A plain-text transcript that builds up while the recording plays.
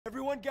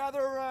Everyone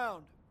gather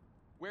around.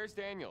 Where's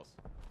Daniels?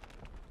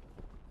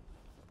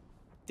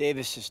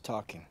 Davis is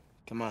talking.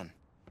 Come on.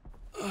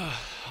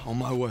 On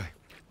my way.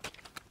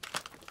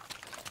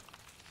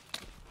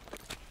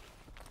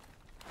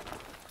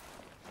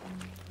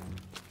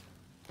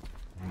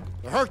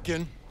 The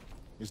Hürtgen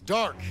is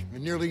dark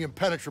and nearly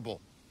impenetrable.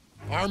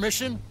 Our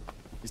mission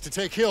is to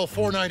take Hill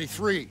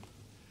 493.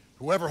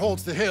 Whoever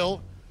holds the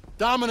hill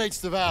dominates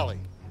the valley.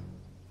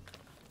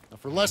 Now,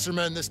 for lesser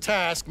men, this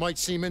task might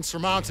seem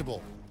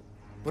insurmountable,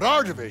 but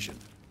our division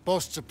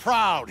boasts a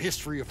proud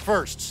history of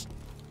firsts.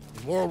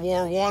 In World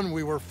War I,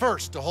 we were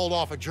first to hold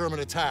off a German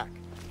attack,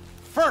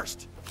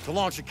 first to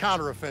launch a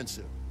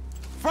counteroffensive,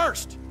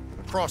 first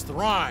across the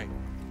Rhine.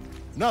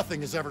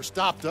 Nothing has ever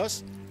stopped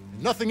us,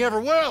 and nothing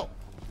ever will.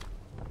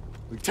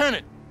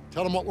 Lieutenant,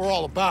 tell them what we're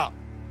all about.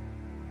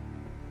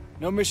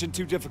 No mission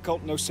too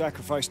difficult, no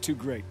sacrifice too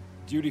great.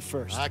 Duty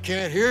first. I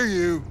can't hear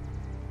you.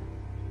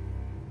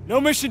 No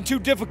mission too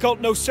difficult,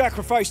 no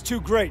sacrifice too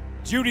great.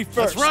 Duty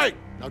first. That's right.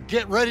 Now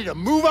get ready to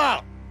move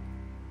out.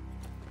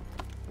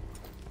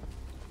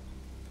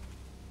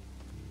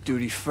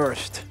 Duty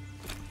first.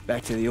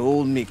 Back to the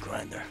old meat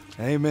grinder.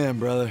 Amen,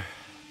 brother.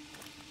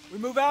 We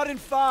move out in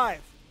 5.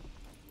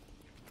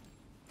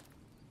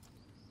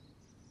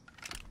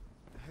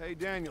 Hey,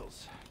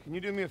 Daniels, can you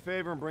do me a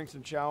favor and bring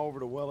some chow over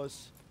to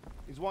Willis?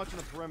 He's watching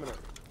the perimeter.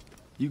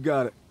 You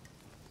got it.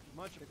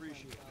 Much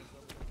appreciated.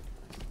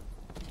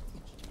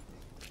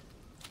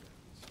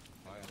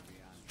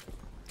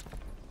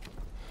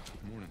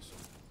 Morning, sir.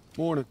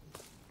 Morning.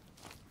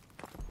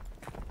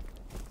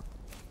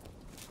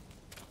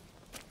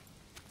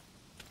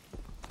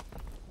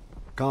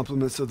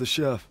 Compliments of the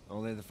chef.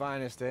 Only the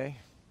finest, eh?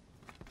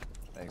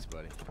 Thanks,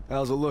 buddy.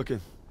 How's it looking?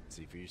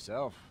 See for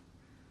yourself.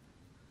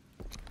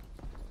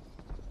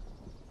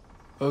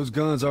 Those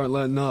guns aren't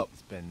letting up.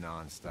 It's been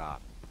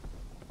non-stop.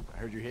 I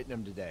heard you're hitting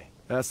them today.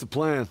 That's the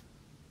plan.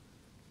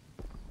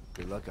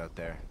 Good luck out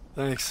there.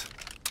 Thanks.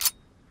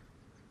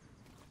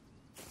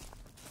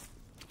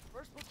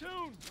 First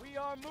platoon, we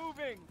are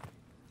moving.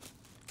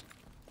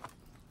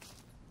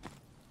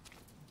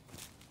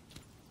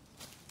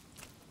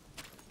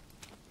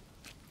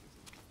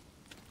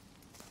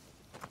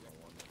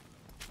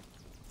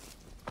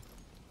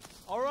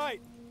 All right.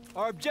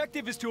 Our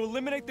objective is to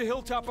eliminate the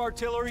hilltop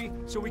artillery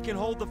so we can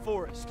hold the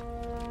forest.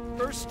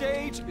 First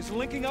stage is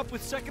linking up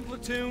with 2nd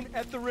platoon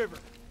at the river.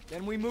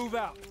 Then we move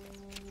out.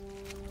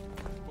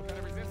 What kind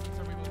of resistance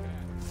are we looking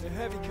at? The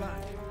heavy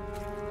kind.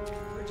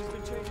 Bridge has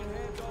been changing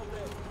hands all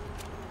day.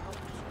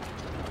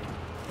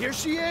 Here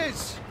she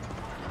is!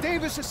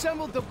 Davis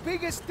assembled the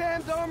biggest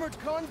damned armored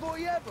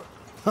convoy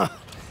ever!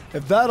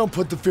 If that don't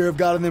put the fear of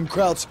God in them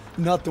krauts,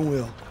 nothing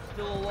will.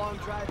 Still a long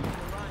drive to the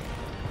Rhine.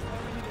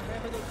 We need to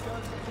hammer those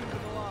guns and keep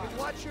them alive.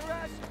 Watch your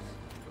asses!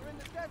 We're in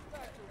the death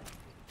factory!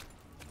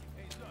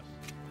 Hey, Sus.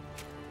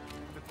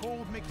 The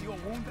cold make your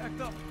wound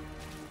act up.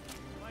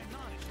 My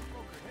nana, she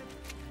broke her hip.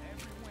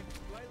 Every winter.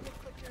 Do I look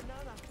like your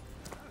nana?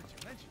 Now that you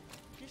mention it,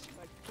 Kissing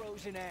my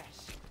frozen ass.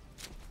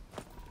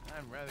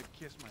 I'd rather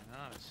kiss my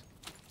nanas.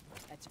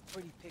 That's a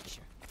pretty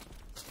picture.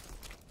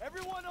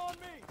 Everyone on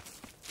me!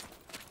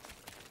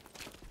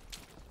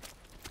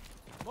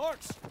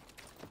 Marks!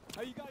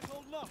 How you guys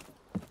holding up?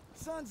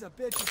 Sons of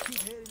bitches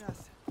keep hitting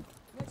us.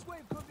 Next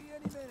wave could be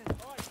any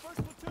minute. All right,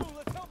 first platoon,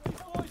 let's help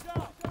these boys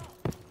out.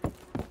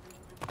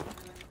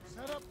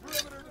 Set up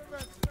perimeter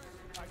defenses.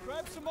 All right,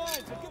 grab some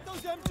mines and get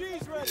those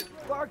MGs ready.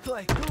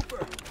 Barclay,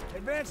 Cooper,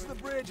 advance to the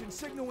bridge and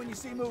signal when you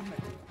see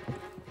movement.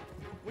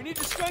 We need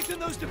to strengthen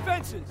those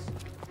defenses.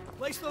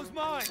 Place those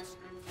mines.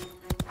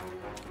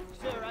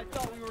 Sir, I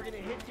thought we were gonna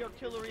hit the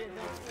artillery at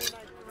Hill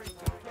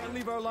 493. Can't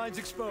leave our lines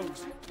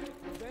exposed.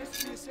 Advance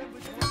to the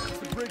assembly point.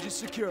 The bridge is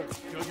secure.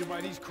 Judging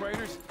by these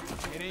craters,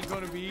 it ain't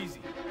gonna be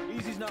easy.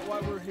 Easy's not why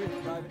we're here,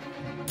 Private.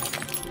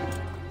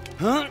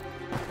 Huh?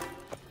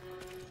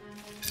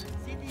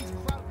 See these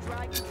kraut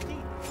dragging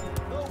teeth?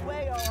 No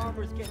way our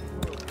armor's getting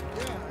through.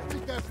 Yeah, I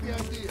think that's the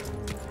idea.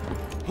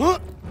 Huh?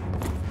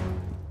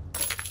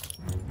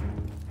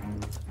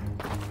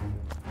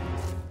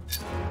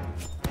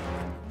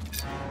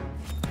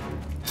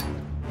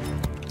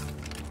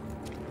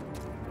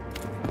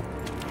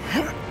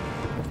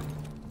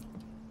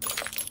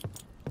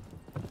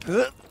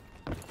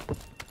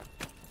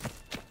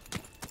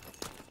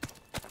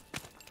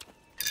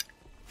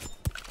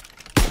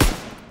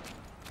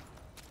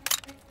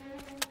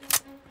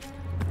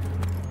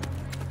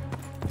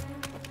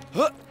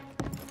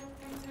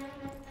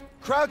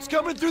 Crowd's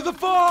coming through the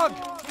fog!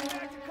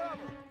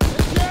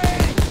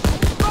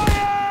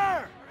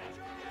 Fire!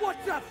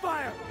 What's that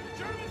fire?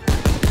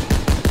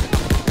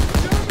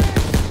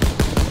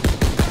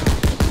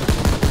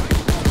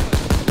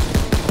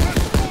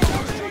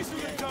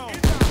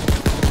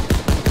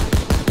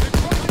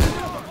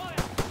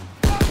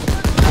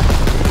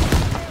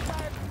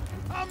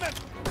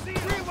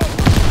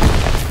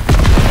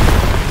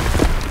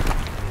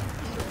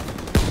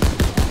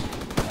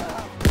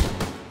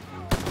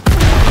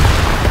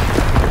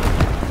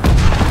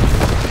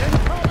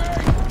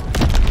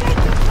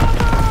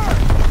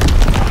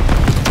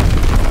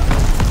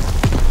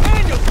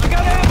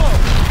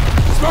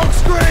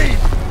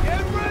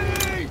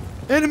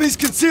 Enemies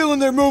concealing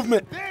their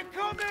movement. They're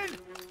coming!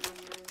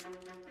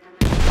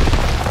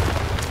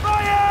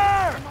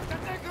 Fire!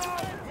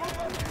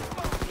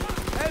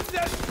 Heads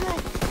that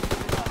group!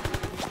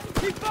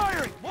 Keep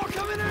firing! More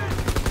coming in!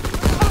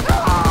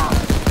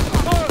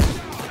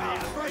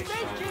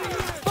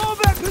 Fall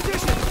back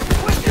position!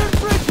 Western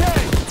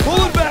bridgehead!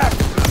 Pull it back!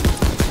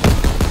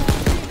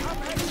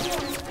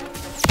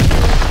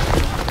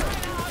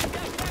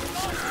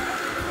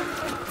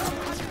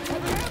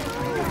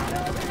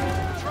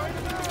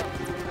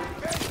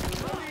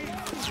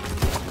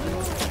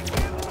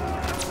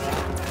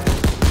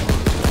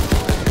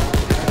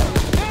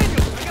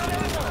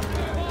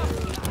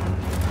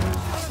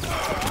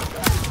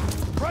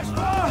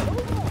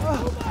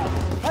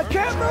 I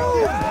can't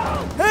move!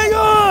 Hang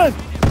on!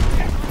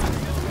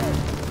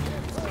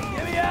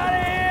 Get me out of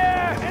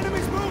here!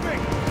 Enemy's moving!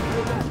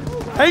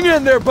 Hang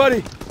in there,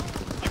 buddy.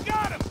 I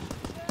got him!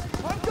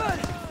 I'm good!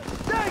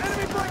 Thanks!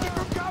 Enemy breaking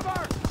from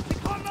cover! He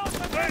caught off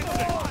the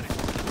vehicle on it!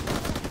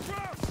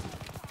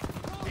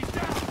 He's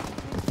down!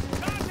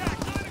 Contact,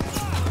 9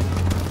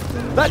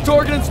 o'clock! That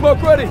target and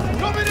smoke ready.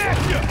 Coming at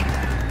you!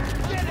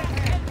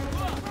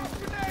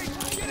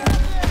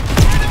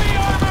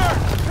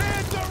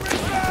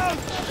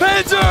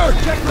 Panzer!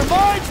 Check for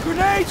mines,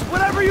 grenades,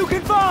 whatever you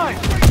can find!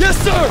 Yes,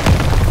 sir!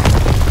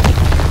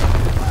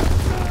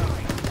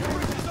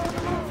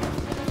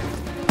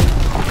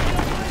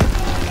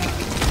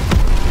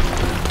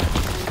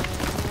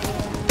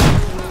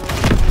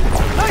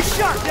 Nice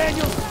shot,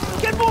 Daniel!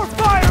 Get more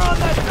fire on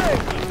that thing!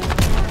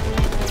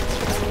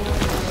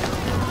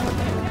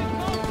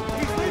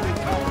 He's leaving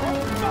cover!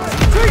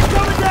 Tree's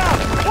coming down!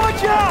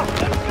 Watch out!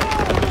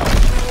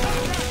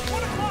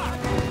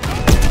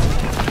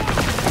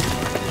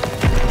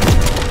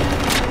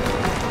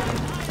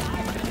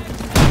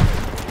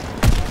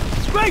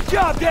 Great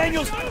job,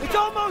 Daniels! It's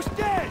almost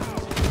dead!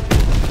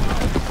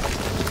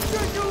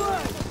 Stretch your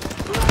legs!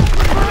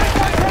 Behind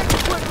that heavy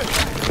equipment!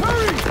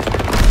 Hurry!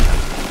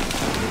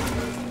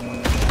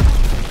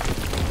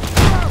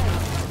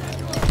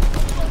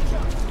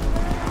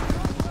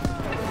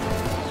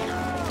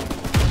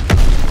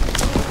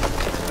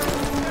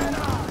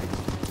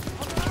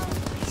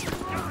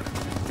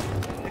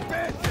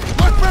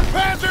 Look for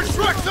Panzer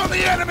trucks on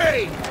the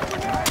enemy!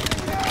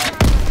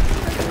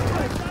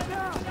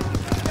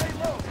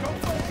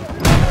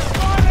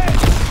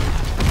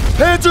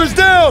 Panzer's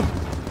down!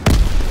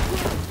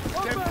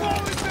 They're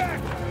falling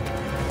back!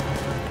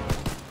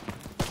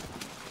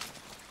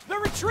 They're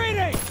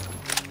retreating!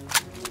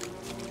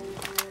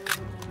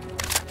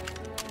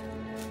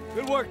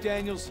 Good work,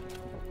 Daniels.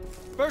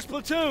 First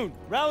platoon,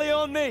 rally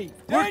on me.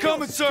 We're Daniels,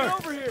 coming, sir. Get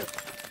over here.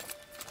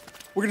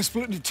 We're gonna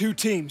split into 2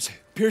 teams.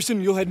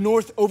 Pearson, you'll head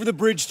north over the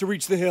bridge to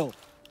reach the hill.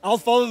 I'll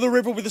follow the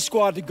river with a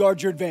squad to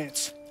guard your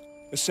advance.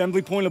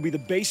 Assembly point will be the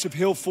base of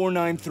Hill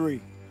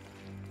 493.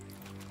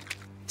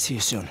 See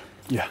you soon.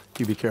 Yeah,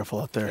 you be careful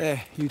out there.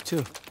 Yeah, you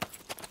too.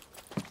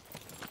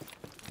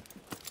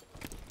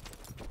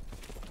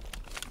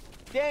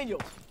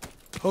 Daniels,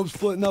 Hope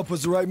splitting up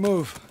was the right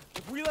move.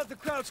 if we let the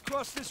Krauts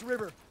cross this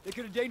river, they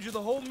could endanger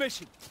the whole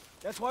mission.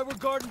 That's why we're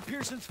guarding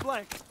Pearson's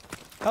flank.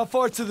 How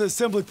far to the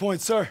assembly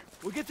point, sir?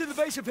 We'll get to the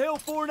base of Hill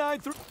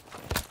 493.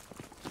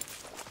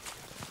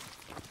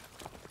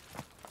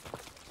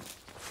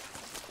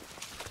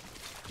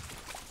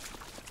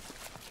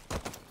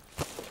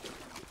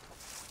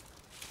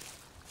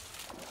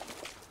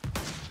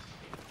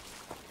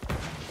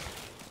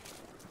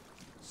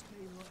 Stay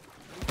low.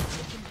 We can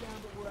take them down,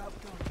 but we're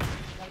outgunned.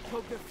 Gotta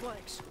poke their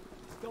flanks.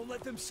 Don't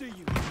let them see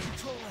you.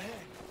 Control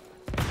ahead.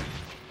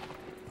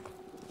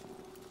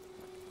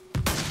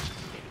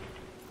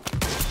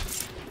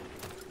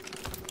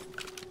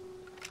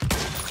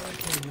 All right,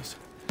 Daniels.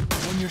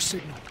 On your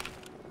signal.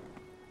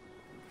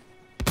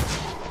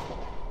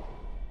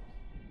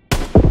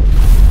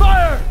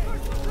 Fire!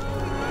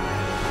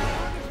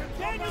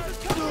 Daniels is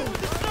coming in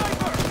with the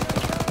sniper!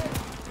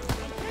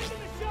 I'm taking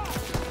the shot!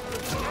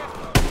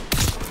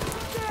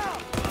 Down!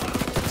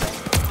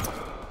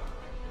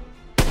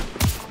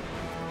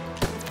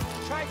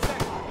 Try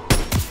second.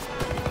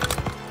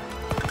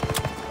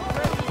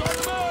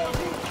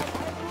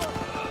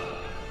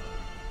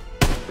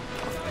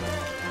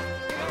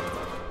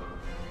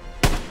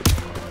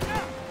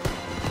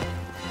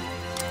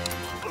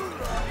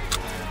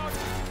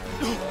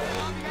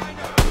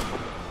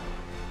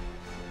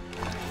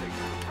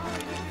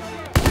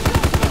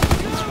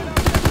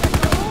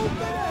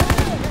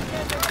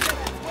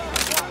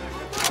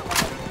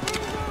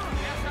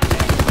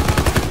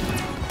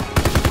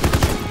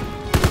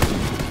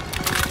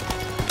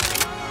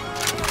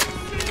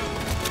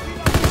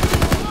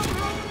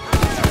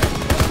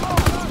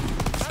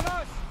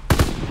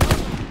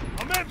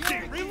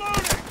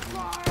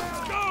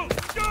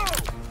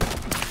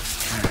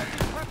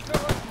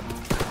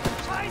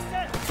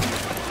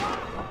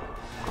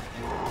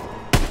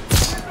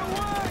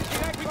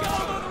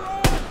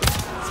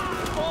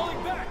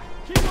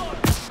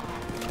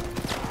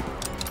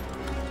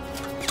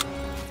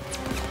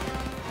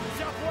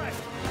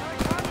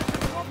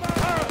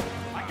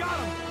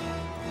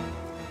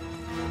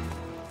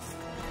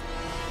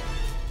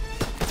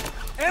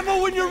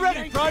 when you're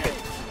ready, Private.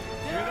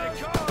 Here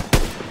they come!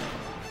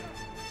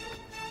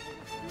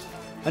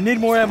 I need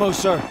more ammo,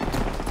 sir.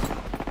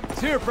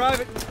 It's here,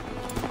 Private.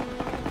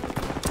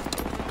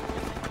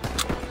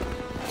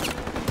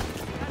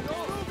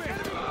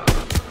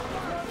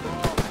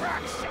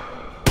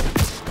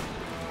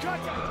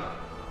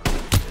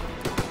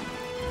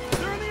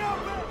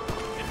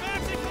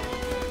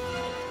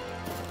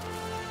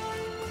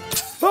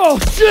 Oh,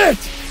 shit!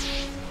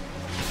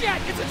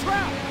 Shit, it's a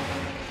trap!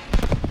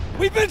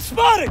 We've been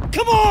spotted!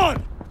 Come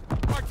on!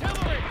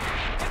 Artillery!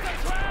 It's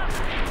a trap!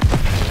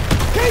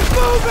 Keep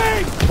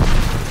moving!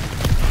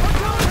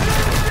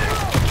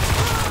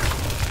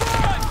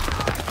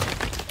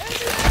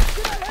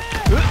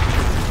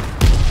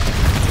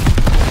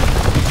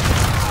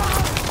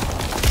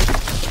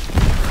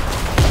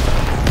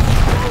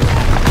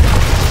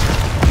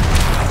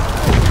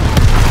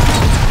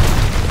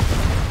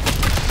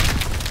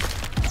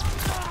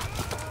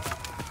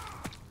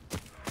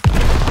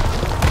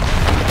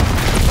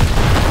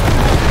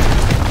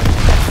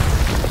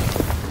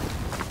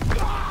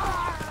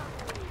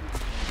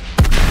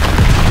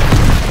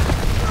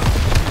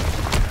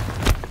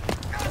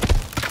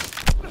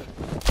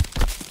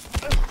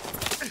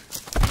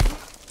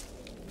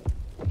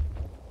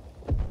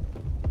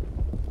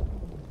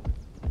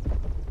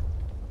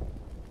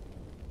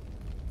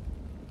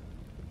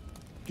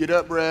 Get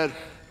up, Brad.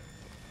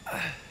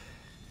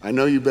 I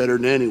know you better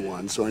than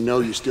anyone, so I know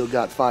you still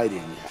got fight in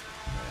you.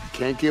 You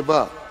can't give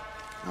up.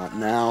 Not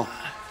now,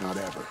 not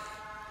ever.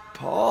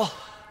 Paul?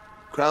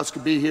 Krauts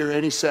could be here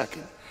any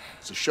second,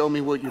 so show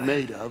me what you're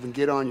made of and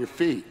get on your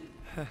feet.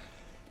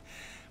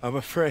 I'm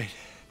afraid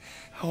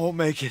I won't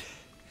make it.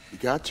 You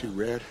got to,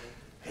 Red.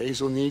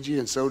 Hazel needs you,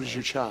 and so does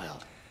your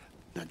child.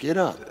 Now get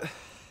up.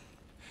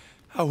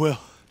 I will.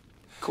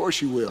 Of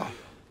course you will,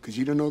 because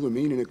you don't know the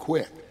meaning of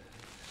quit.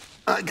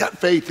 I got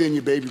faith in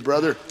you, baby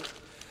brother.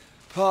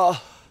 Paul.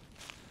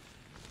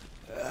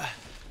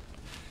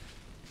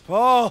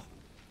 Paul!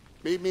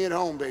 Meet me at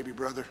home, baby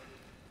brother.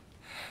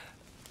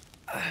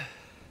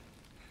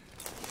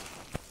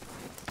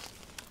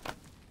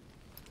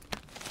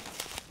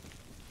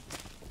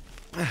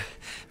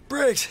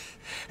 Briggs!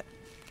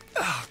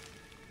 Oh,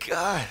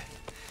 God.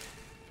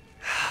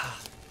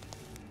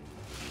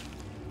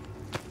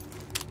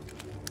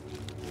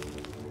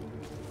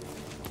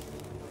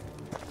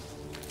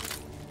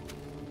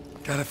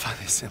 Gotta find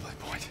the assembly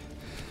point.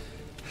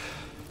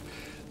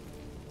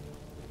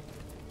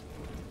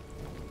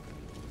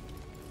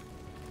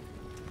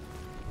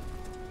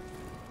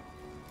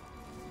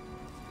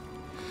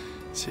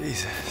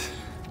 Jesus.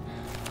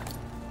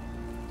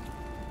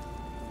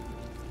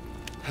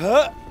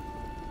 Huh?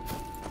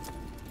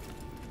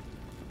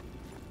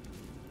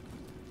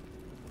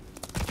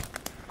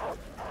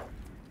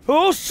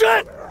 Oh,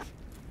 shit!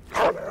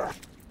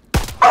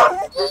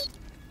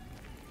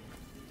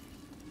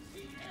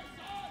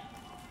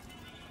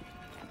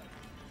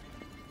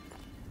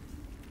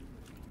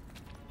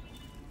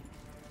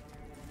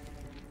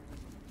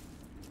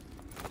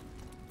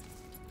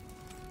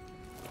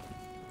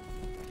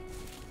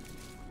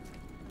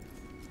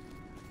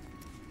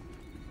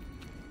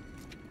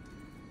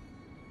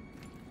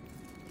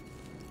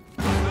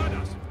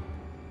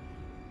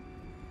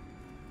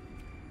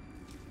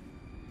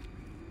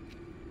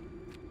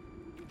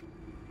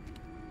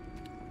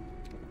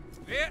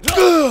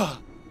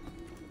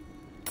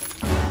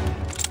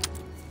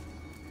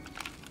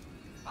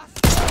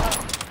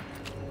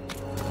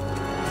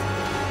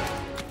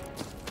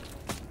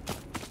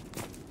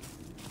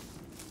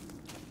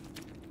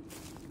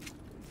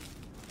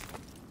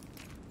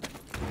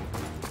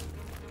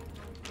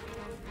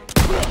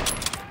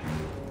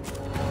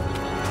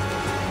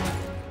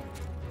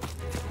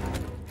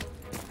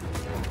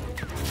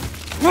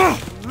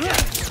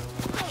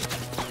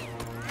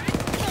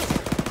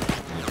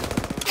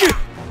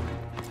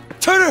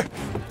 Turner!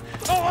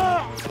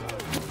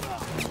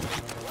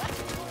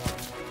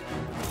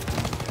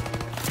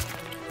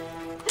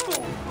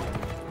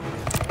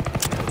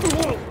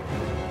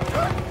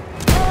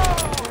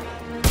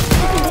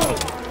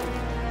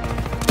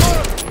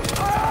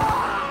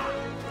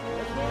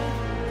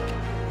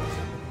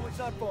 It's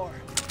not far.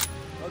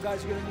 Our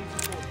guys are gonna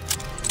need support.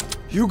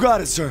 You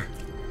got it, sir.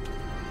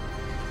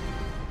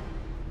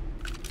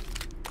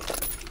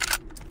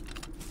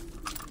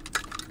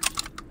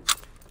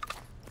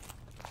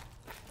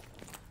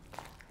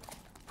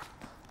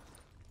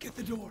 Get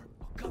the door.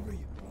 I'll cover you.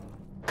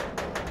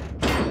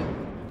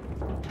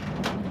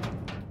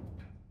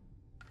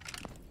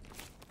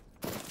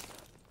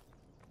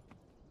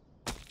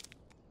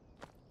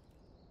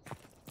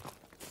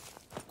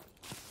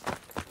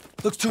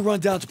 Looks too run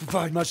down to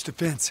provide much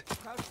defense.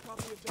 Crouch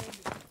probably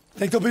abandoned.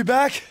 Think they'll be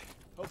back?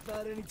 Hope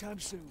not anytime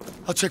soon.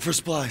 I'll check for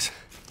supplies.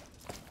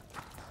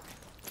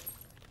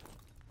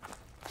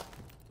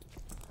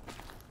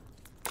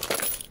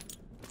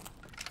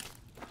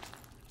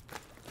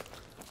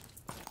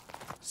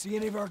 See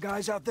any of our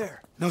guys out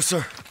there? No,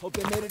 sir. Hope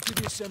they made it to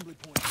the assembly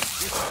point.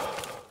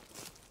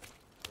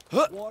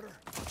 Huh? Water.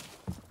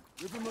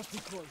 River must be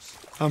close.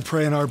 I'm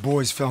praying our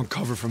boys found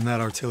cover from that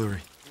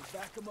artillery.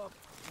 We'll back them up.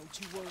 Don't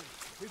you worry.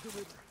 Here's the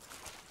river.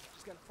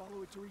 Just gotta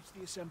follow it to reach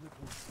the assembly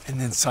point. And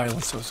then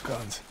silence those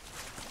guns.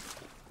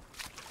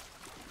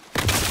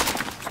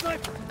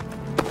 Sniper!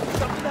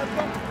 Stop in that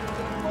bunker.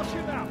 Flush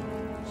him out.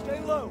 Stay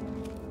low.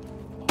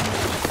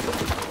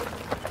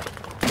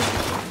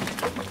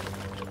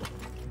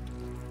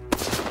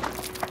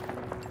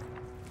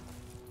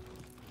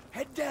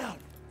 Head down.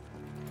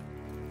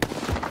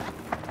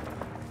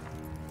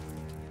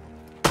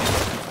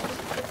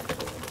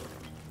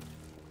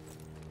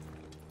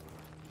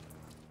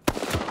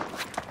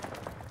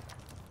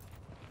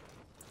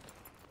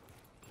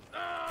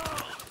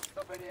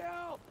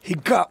 He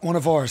got one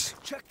of ours.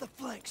 Check the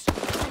flanks. See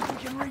if we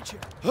can reach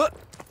him. Huh.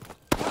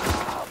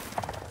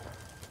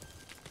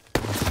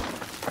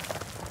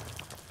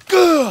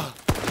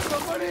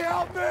 Somebody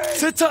help me!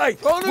 Sit tight!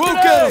 Throw the We'll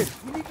grenade! get him!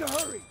 We need to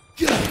hurry.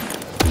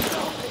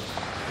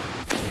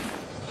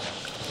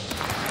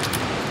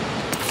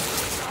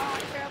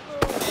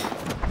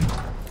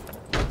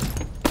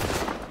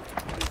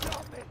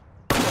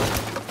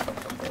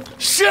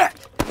 Shit!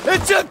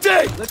 It's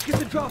empty! Let's get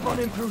the drop on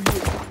him through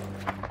here.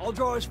 I'll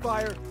draw his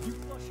fire. You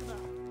flush him out.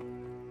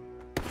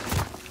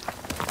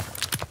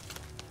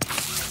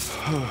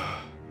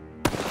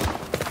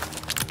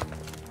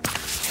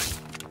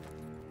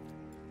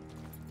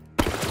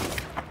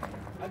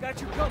 I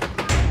got you covered.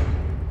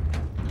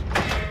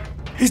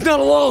 He's not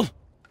alone!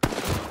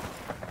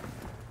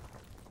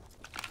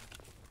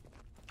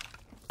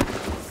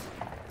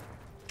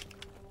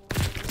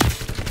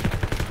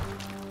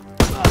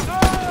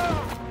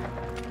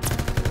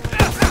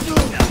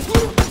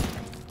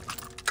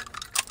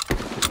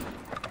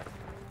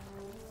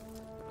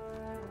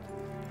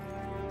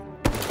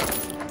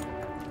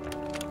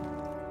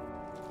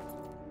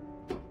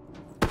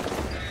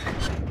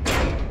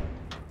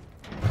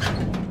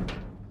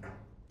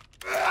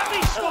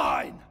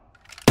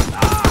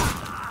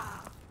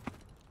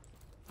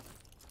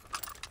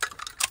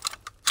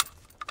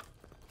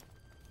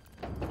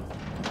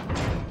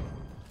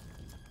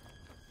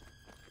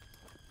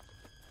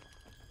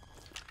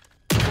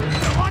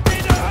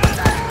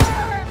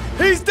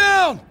 He's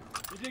down!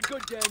 You did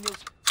good,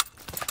 Daniels.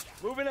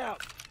 Moving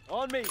out.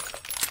 On me.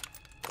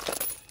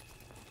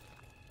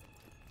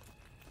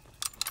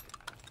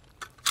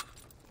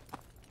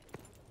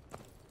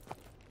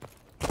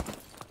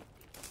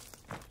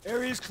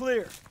 Area's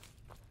clear.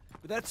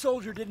 But that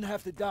soldier didn't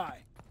have to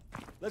die.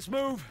 Let's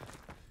move.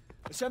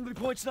 Assembly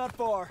point's not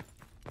far.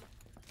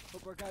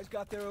 Hope our guys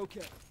got there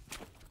okay.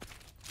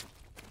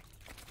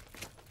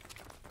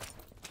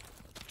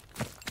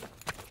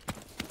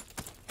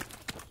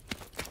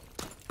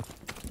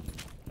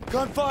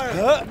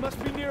 Gunfire! It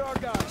must be near our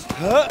guys.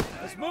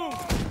 Let's move!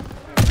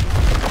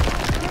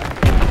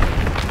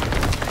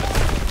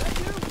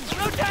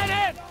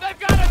 Lieutenant! They've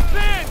got us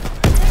pinned!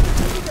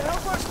 We need to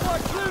help our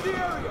squad clear the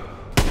area!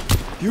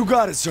 You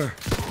got it, sir.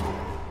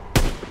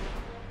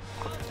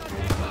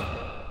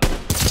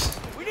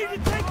 We need to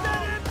take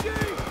that MG!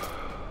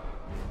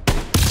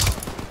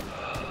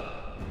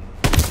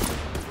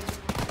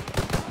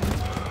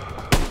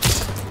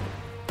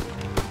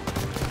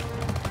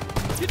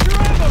 Get your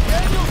ammo,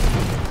 Daniel!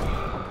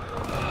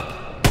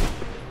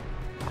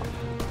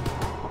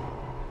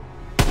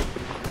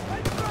 Right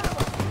in front of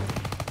us!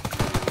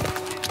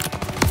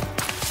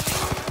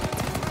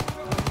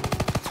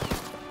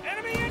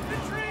 Enemy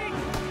infantry!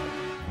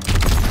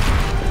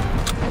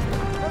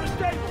 Run a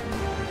stable!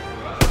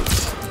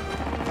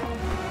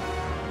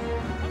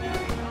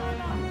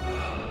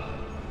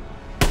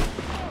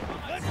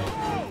 Let's go!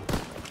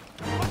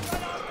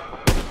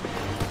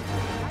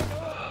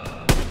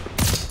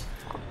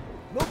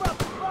 Move up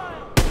the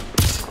file!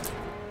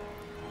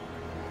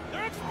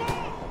 They're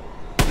exposed!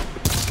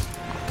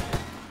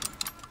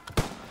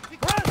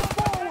 Press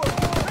forward!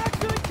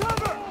 Excellent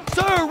cover!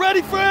 Sir,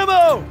 ready for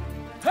ammo!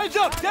 Heads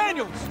up,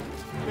 Daniels!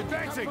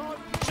 Advancing!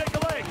 Shake a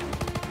leg!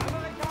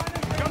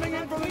 Coming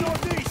in from the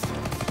northeast!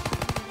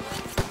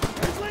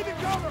 He's leaving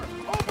cover!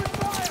 Open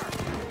fire!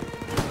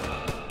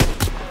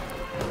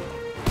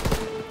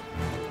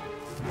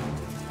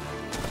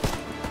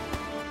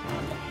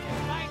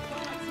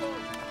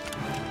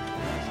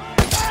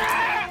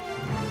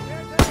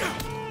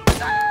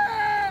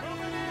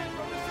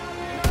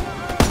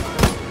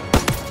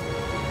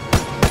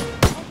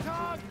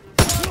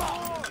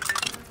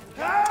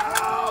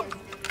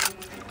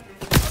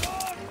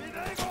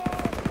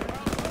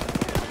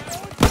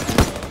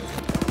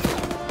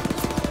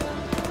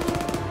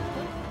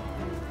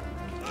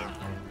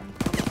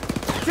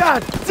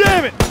 God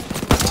damn it!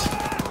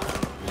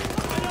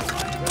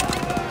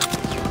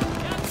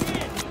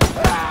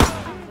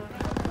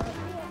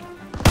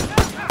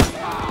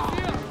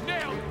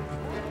 Nailed it!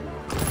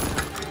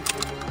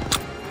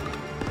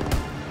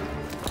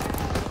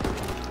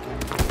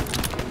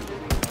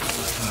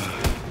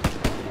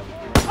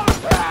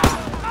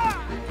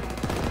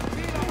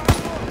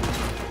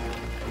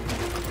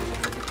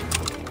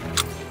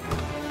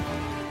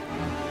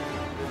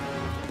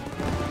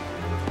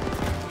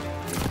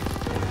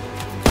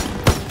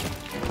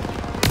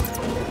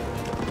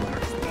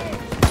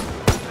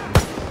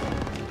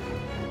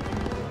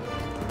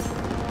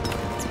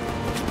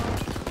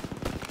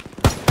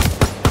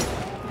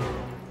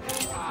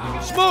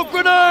 Smoke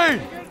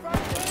grenade!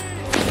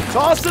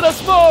 Toss it a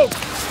smoke!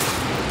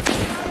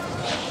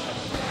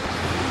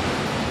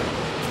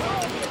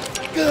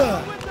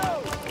 Good.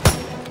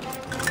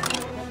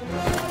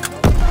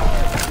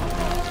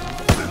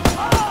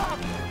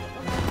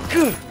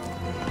 Good.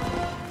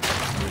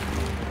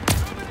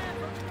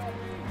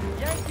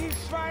 Yankee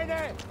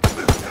Schreiner!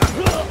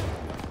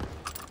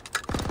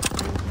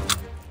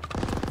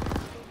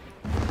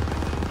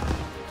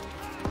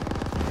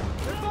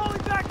 They're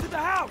falling back to the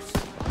house!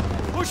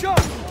 Push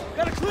up!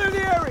 Gotta clear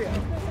the area!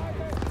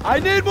 I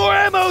need more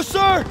ammo,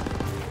 sir!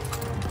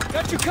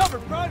 Got you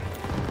covered, Brad!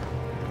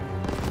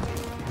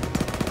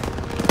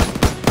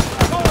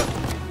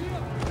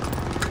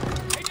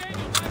 Hey,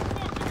 Daniel, mein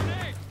Smoke, die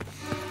Grenade!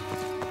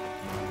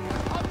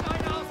 Kommt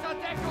einer aus der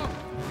Deckung!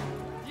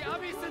 Die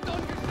Amis sind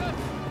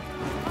ungestützt!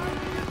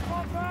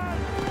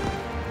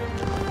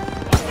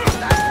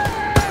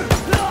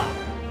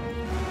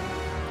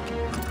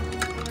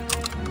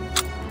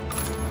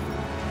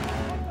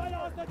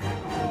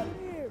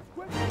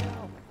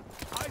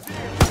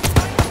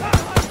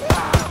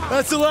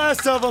 That's the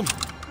last of them.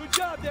 Good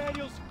job,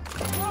 Daniels!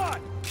 Come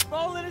on!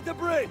 Fall in at the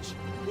bridge!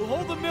 We'll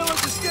hold the mill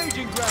as a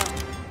staging ground.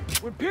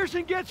 When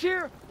Pearson gets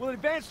here, we'll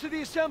advance to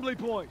the assembly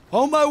point.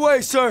 On my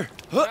way, sir.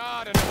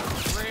 Not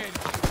enough bridge!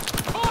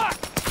 Ah!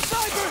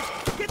 Snipers!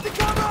 Get the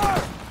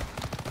cover!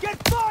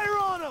 Get fire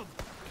on them!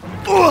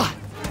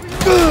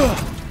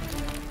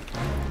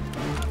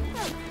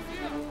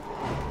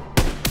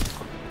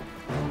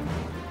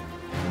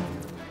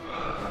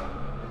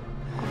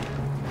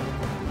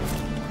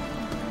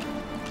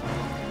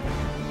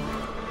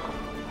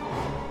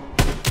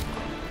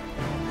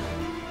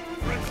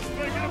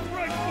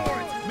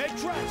 Make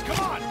tracks, come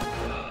on!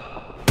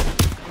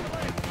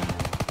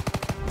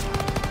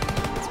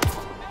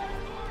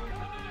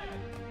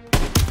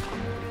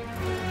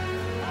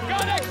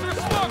 Got extra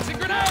smokes and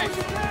grenades!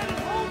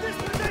 Hold this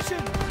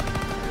position!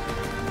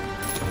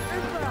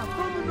 Inbound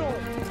from the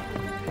north!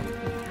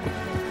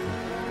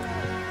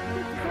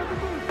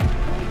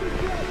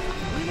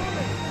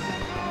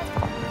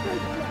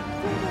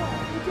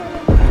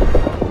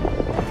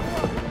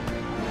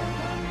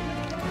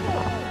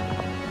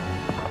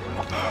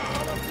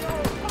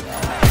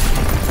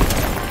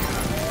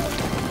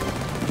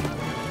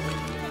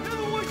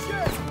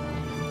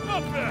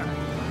 Up there!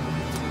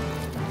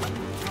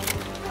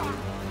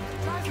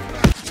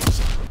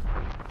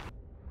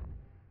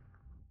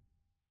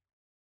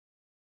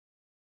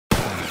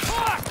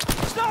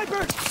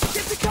 Snipers!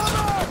 Get the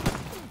cover!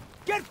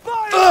 Get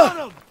fire on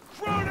them!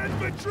 Front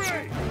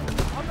infantry!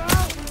 I'm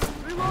out!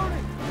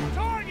 Reloading!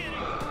 Targeting!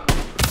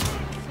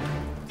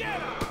 Get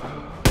him!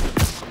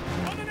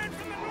 Coming in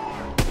from the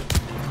north!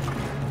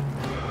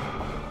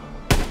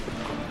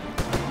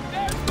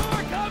 There's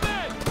more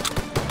coming!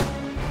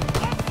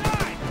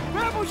 Upside!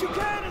 Grab what you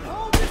can and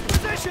hold this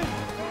position!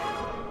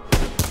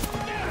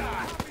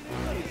 Yeah!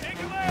 Take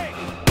a leg!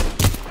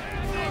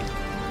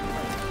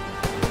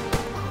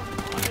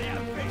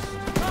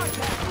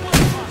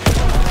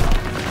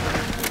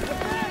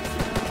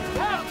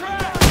 Half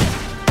track!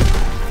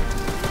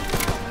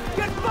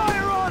 Get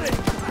fire on it!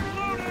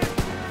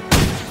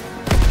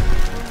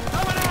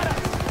 Coming at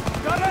us!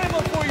 Got ammo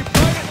for you,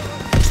 Private!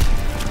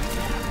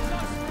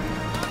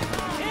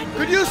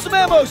 Could use some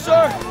ammo,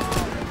 sir.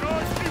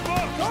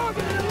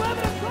 Target at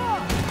 11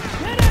 o'clock!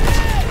 Hit it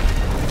in!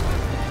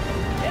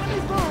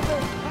 Enemy's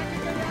moving!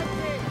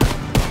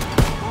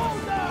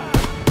 Hold on!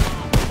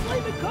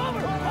 Leave it cover!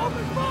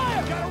 Open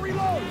fire! Gotta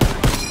reload!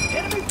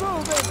 Enemy's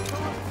moving!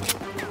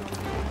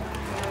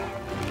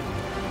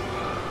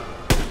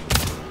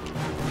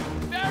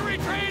 They're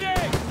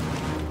retreating!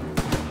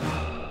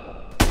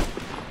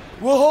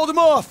 We'll hold him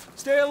off.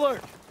 Stay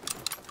alert.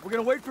 We're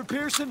gonna wait for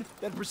Pearson,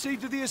 then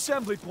proceed to the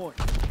assembly point.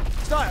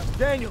 Style,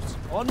 Daniels,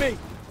 on me.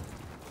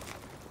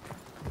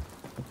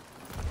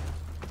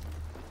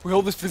 We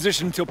hold this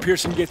position until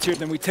Pearson gets here,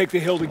 then we take the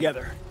hill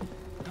together.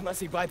 Unless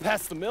he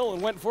bypassed the mill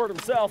and went for it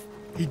himself.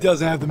 He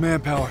doesn't have the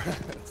manpower.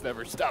 It's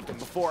never stopped him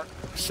before.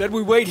 Said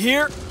we wait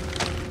here,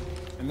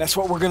 and that's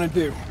what we're gonna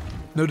do.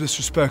 No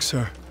disrespect,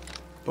 sir.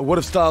 But what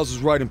if Stiles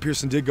was right and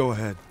Pearson did go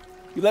ahead?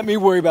 You let me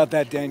worry about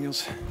that,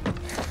 Daniels.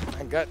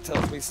 My gut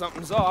tells me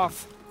something's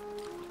off.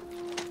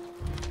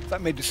 If I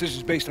made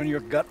decisions based on your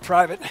gut,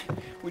 Private,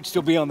 we'd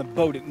still be on the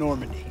boat at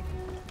Normandy.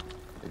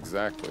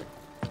 Exactly.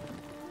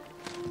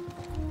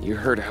 You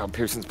heard how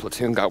Pearson's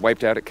platoon got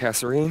wiped out at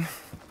Kasserine?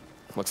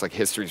 Looks like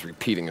history's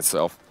repeating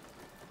itself.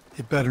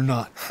 It better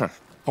not.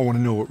 I want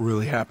to know what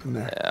really happened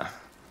there. Yeah.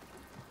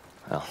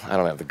 Well, I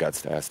don't have the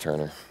guts to ask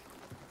Turner.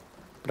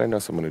 But I know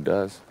someone who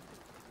does.